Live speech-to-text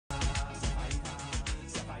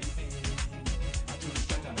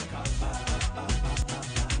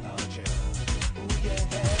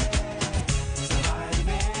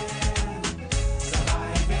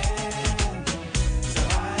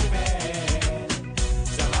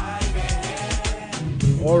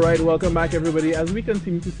All right, welcome back, everybody. As we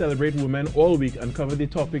continue to celebrate women all week and cover the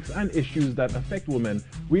topics and issues that affect women,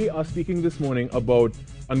 we are speaking this morning about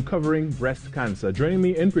uncovering breast cancer. Joining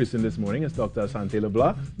me in person this morning is Dr. Asante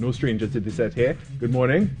LeBlanc, no stranger to the set here. Good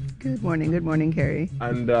morning. Good morning, Kerry.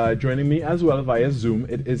 And joining me as well via Zoom,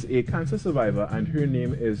 it is a cancer survivor, and her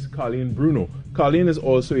name is Carleen Bruno. Carleen is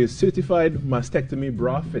also a certified mastectomy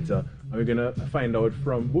bra fitter. And we're going to find out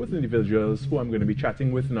from both individuals who I'm going to be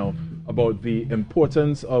chatting with now about the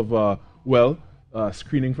importance of,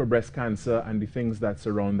 screening for breast cancer and the things that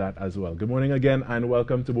surround that as well. Good morning again, and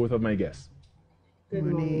welcome to both of my guests. Good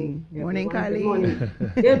morning. Morning, Carly. Good morning.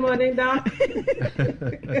 Good morning, Doc.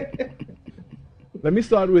 Let me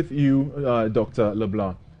start with you, Dr.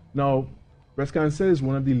 LeBlanc. Now, breast cancer is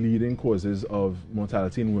one of the leading causes of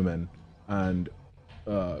mortality in women, and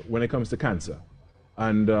when it comes to cancer.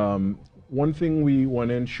 And one thing we want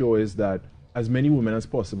to ensure is that as many women as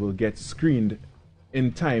possible get screened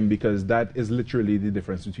in time, because that is literally the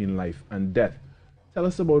difference between life and death. Tell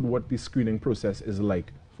us about what the screening process is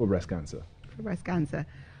like for breast cancer. For breast cancer.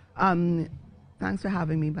 Thanks for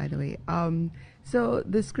having me, by the way. So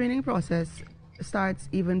the screening process starts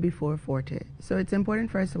even before 40. So it's important,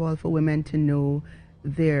 first of all, for women to know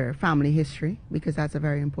their family history, because that's a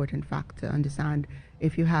very important fact to understand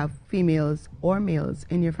if you have females or males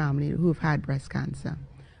in your family who've had breast cancer.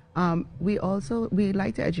 We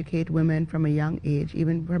like to educate women from a young age,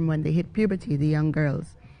 even from when they hit puberty, the young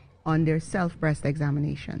girls, on their self-breast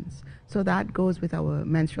examinations. So that goes with our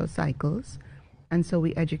menstrual cycles. And so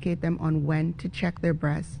we educate them on when to check their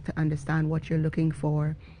breasts to understand what you're looking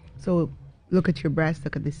for. So look at your breasts,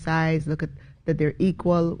 look at the size, look at that they're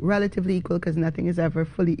equal, relatively equal, because nothing is ever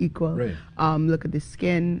fully equal. Right. Look at the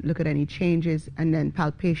skin, look at any changes, and then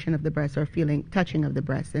palpation of the breast or touching of the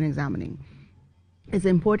breast and examining. It's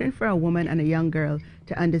important for a woman and a young girl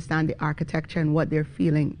to understand the architecture and what they're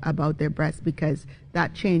feeling about their breast, because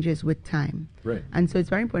that changes with time. Right. And so it's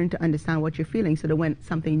very important to understand what you're feeling so that when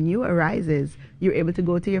something new arises, you're able to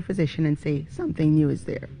go to your physician and say something new is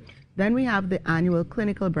there. Then we have the annual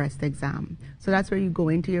clinical breast exam. So that's where you go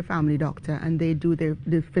into your family doctor and they do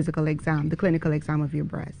the physical exam, the clinical exam of your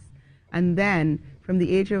breast. And then from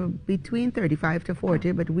the age of between 35 to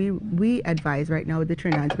 40, but we advise right now with the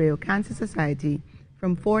Trinidad and Tobago Cancer Society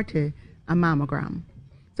from 40, a mammogram.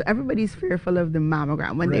 So everybody's fearful of the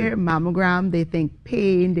mammogram. When they hear mammogram, they think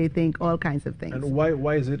pain, they think all kinds of things. And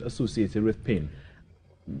why is it associated with pain?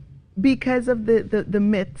 Because of the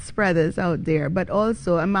myth spreaders out there, but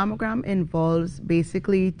also a mammogram involves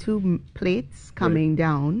basically two plates coming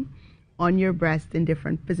down on your breast in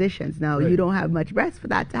different positions. Now, you don't have much breast for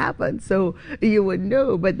that to happen, so you would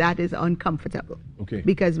know, but that is uncomfortable. Okay.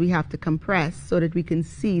 Because we have to compress so that we can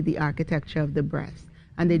see the architecture of the breast,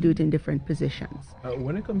 and they do it in different positions.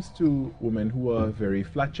 When it comes to women who are very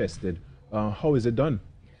flat-chested, how is it done?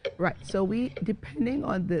 Right. So we, depending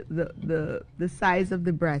on the size of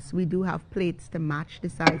the breast, we do have plates to match the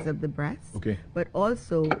size of the breast. Okay. But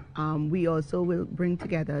also, we also will bring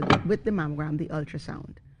together with the mammogram the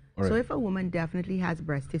ultrasound. All right. So if a woman definitely has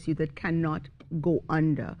breast tissue that cannot go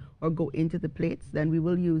under or go into the plates, then we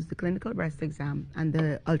will use the clinical breast exam and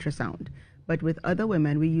the ultrasound. But with other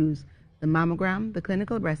women, we use the mammogram, the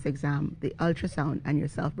clinical breast exam, the ultrasound, and your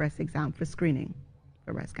self-breast exam for screening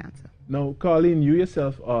for breast cancer. Now, Carleen, you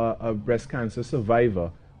yourself are a breast cancer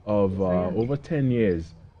survivor of over 10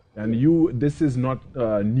 years. And this is not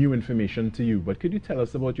new information to you, but could you tell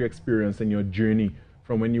us about your experience and your journey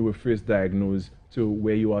from when you were first diagnosed to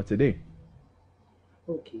where you are today?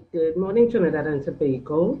 Okay. Good morning, Trinidad and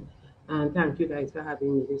Tobago, and thank you guys for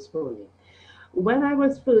having me this morning. When I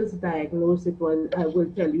was first diagnosed, I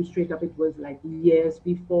will tell you straight up, it was like years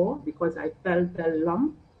before, because I felt a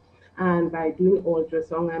lump. And by doing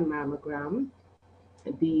ultrasound and mammogram,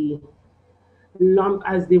 the lump,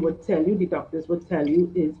 as they would tell you, the doctors would tell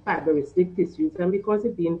you, is fibrotic tissues. And because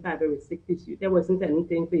it being fibrotic tissue, there wasn't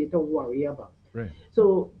anything for you to worry about. Right.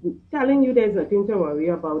 So telling you there's nothing to worry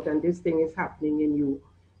about and this thing is happening and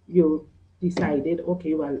you decided,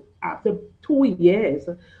 okay, well, after 2 years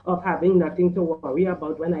of having nothing to worry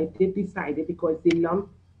about, when I did decide it, because the lump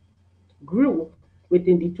grew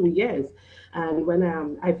within the 2 years. And when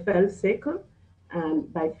I felt sick,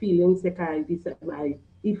 and by feeling sick, I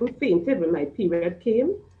even fainted when my period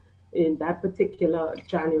came in that particular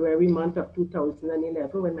January month of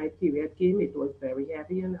 2011. When my period came, it was very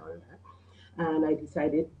heavy and all that. And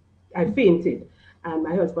I fainted. And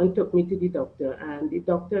my husband took me to the doctor, and the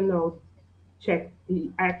doctor now check.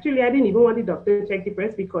 Actually, I didn't even want the doctor to check the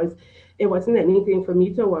breast because it wasn't anything for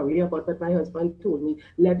me to worry about. But my husband told me,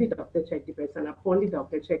 let the doctor check the breast. And upon the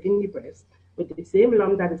doctor checking the breast with the same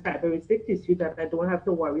lump that is fibrocystic tissue that I don't have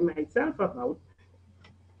to worry myself about,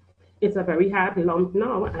 it's a very hard lump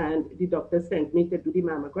now. And the doctor sent me to do the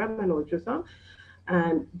mammogram and ultrasound.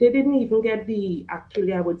 And they didn't even get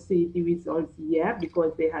actually, I would say, the results yet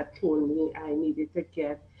because they had told me I needed to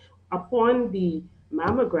get, upon the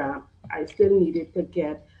mammogram, I still needed to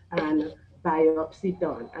get an biopsy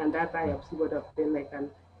done. And that biopsy would have been like a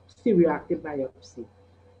stereoactive biopsy.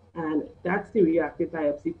 And that stereoactive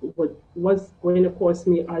biopsy was going to cost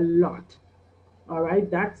me a lot. All right,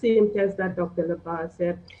 that same test that Dr. Labar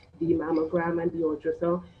said, the mammogram and the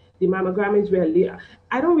ultrasound, the mammogram is really,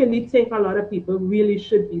 I don't really think a lot of people really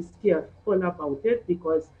should be fearful about it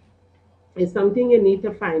because it's something you need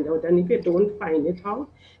to find out. And if you don't find it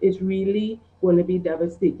out, it's really going to be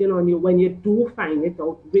devastating on you when you do find it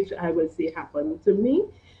out, which I will say happened to me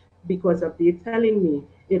because of they telling me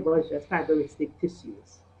it was just fibrocystic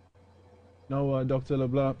tissues. Now, Dr.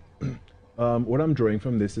 LeBlanc, what I'm drawing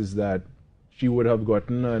from this is that she would have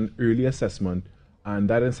gotten an early assessment, and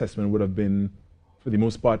that assessment would have been, for the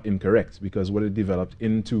most part, incorrect because what it developed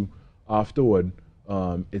into afterward,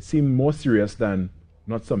 it seemed more serious than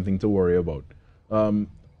not something to worry about.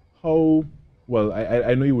 How, well,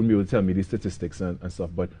 I know you wouldn't be able to tell me the statistics and stuff,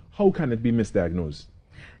 but how can it be misdiagnosed?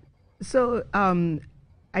 So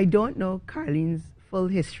I don't know Carlene's full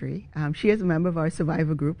history. She is a member of our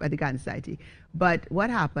survivor group at the Cancer Society. But what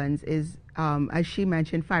happens is, as she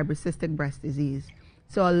mentioned, fibrocystic breast disease.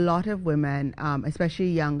 So a lot of women, especially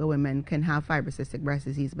younger women, can have fibrocystic breast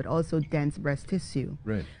disease, but also dense breast tissue.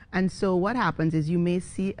 Right. And so what happens is you may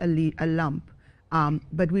see a lump,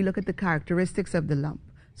 but we look at the characteristics of the lump.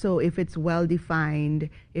 So if it's well defined,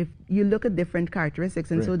 if you look at different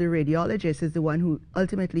characteristics, and so the radiologist is the one who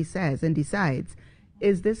ultimately says and decides,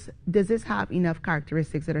 does this have enough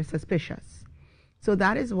characteristics that are suspicious? So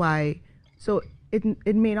that is why, so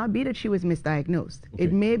it may not be that she was misdiagnosed. Okay.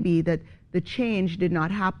 It may be that the change did not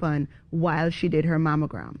happen while she did her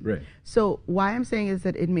mammogram. Right. So why I'm saying is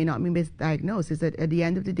that it may not be misdiagnosed is that at the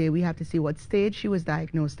end of the day, we have to see what stage she was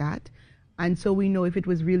diagnosed at. And so we know if it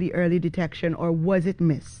was really early detection or was it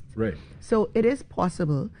missed. Right. So it is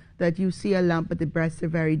possible that you see a lump but the breasts are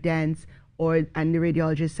very dense, and the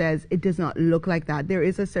radiologist says it does not look like that. There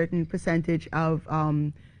is a certain percentage of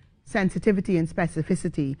sensitivity and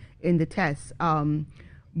specificity in the test.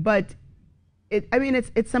 But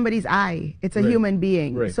it's somebody's eye. It's a human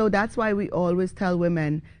being. Right. So that's why we always tell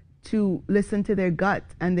women to listen to their gut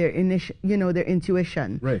and their their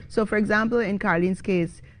intuition. Right. So for example, in Carlene's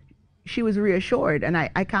case, she was reassured, and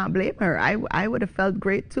I can't blame her. I would have felt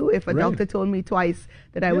great too if a doctor told me twice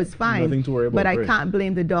that I was fine. Nothing to worry about. But I can't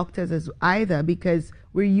blame the doctors either because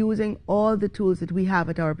we're using all the tools that we have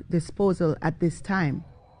at our disposal at this time.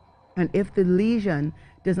 And if the lesion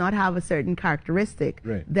does not have a certain characteristic,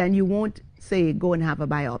 then you won't say go and have a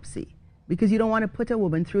biopsy because you don't want to put a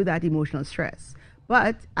woman through that emotional stress.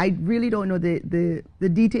 But I really don't know the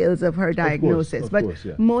details of her diagnosis. Of course,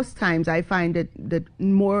 most times I find that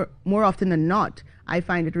more often than not, I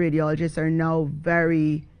find that radiologists are now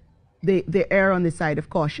they err on the side of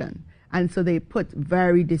caution. And so they put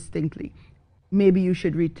very distinctly, maybe you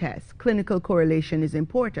should retest. Clinical correlation is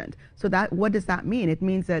important. So what does that mean? It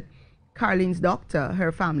means that Carlene's doctor,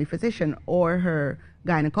 her family physician, or her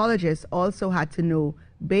gynecologist also had to know,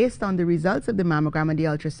 based on the results of the mammogram and the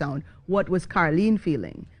ultrasound, what was Carlene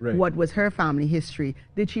feeling? Right. What was her family history?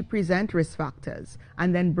 Did she present risk factors?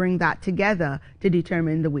 And then bring that together to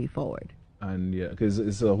determine the way forward. And yeah, because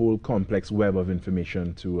it's a whole complex web of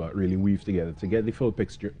information to really weave together to get the full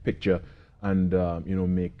picture and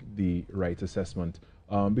make the right assessment.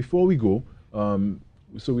 Before we go,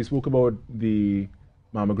 so we spoke about the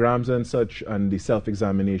mammograms and such and the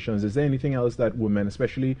self-examinations. Is there anything else that women,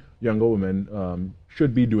 especially younger women,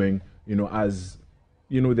 should be doing, as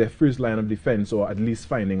their first line of defense, or at least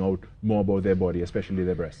finding out more about their body, especially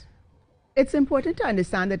their breasts? It's important to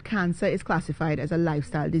understand that cancer is classified as a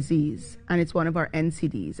lifestyle disease, and it's one of our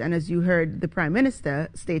NCDs. And as you heard the Prime Minister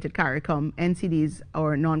state at CARICOM, NCDs,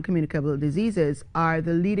 or non-communicable diseases, are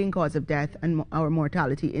the leading cause of death and our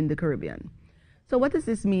mortality in the Caribbean. So what does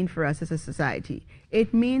this mean for us as a society?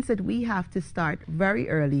 It means that we have to start very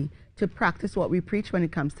early to practice what we preach when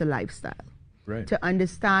it comes to lifestyle. Right. To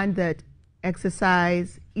understand that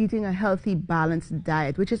exercise, eating a healthy, balanced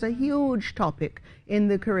diet, which is a huge topic in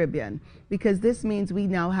the Caribbean, because this means we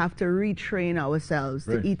now have to retrain ourselves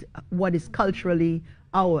to eat what is culturally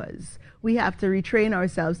ours. We have to retrain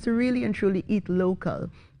ourselves to really and truly eat local.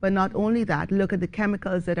 But not only that, look at the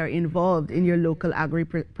chemicals that are involved in your local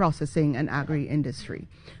agri-processing and agri-industry.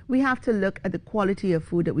 We have to look at the quality of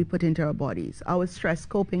food that we put into our bodies, our stress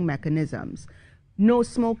coping mechanisms. No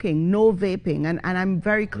smoking, no vaping, and I'm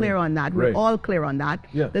very clear on that. We're all clear on that,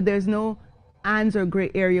 that there's no ands or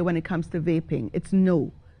gray area when it comes to vaping. It's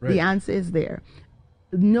no. The answer is there.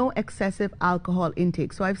 No excessive alcohol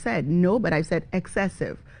intake. So I've said no, but I've said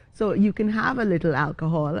excessive. So you can have a little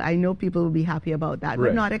alcohol. I know people will be happy about that,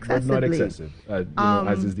 but not excessively. But not excessive,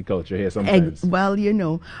 as is the culture here sometimes. Well, you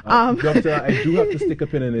know. Doctor, I do have to stick a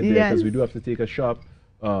pin in it there because we do have to take a sharp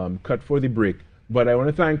cut for the break. But I want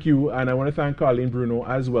to thank you, and I want to thank Carleen Bruno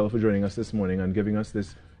as well for joining us this morning and giving us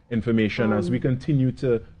this information as we continue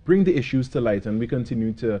to bring the issues to light and we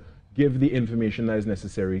continue to give the information that is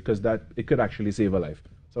necessary, because that it could actually save a life.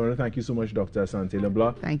 So I want to thank you so much, Dr. Asante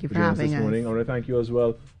LeBlanc. Thank you for joining having us this morning. I want to thank you as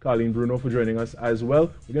well, Carleen Bruno, for joining us as well.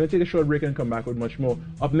 We're going to take a short break and come back with much more.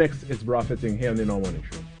 Up next, it's Bra Fitting here on the Now Morning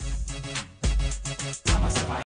Show.